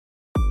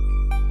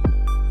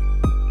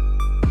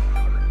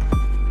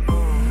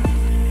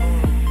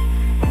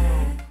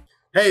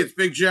Hey, it's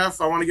Big Jeff.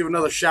 I want to give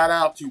another shout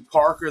out to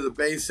Parker the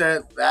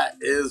Basshead. That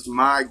is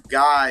my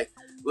guy.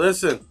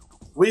 Listen,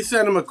 we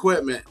send him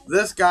equipment.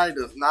 This guy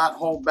does not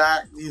hold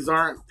back. These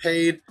aren't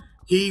paid.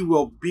 He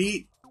will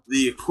beat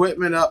the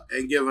equipment up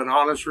and give an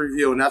honest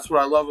review, and that's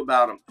what I love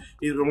about him.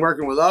 He's been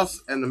working with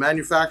us and the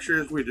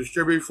manufacturers we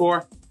distribute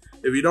for.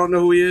 If you don't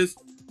know who he is,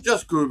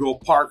 just Google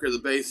Parker the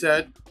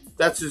Basshead.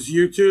 That's his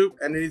YouTube,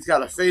 and he's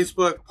got a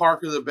Facebook,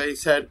 Parker the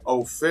Basshead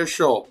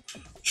Official.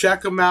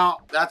 Check him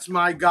out. That's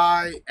my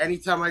guy.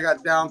 Anytime I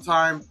got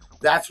downtime,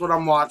 that's what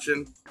I'm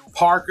watching.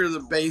 Parker the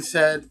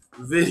Basshead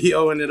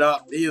videoing it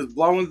up. He is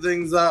blowing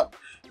things up.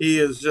 He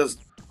is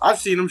just, I've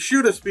seen him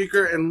shoot a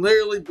speaker and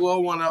literally blow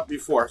one up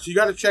before. So you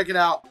got to check it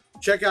out.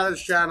 Check out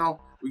his channel.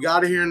 We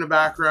got it here in the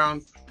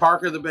background.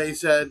 Parker the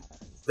Basshead.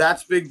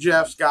 That's Big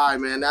Jeff's guy,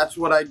 man. That's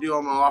what I do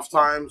on my off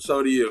time.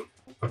 So do you.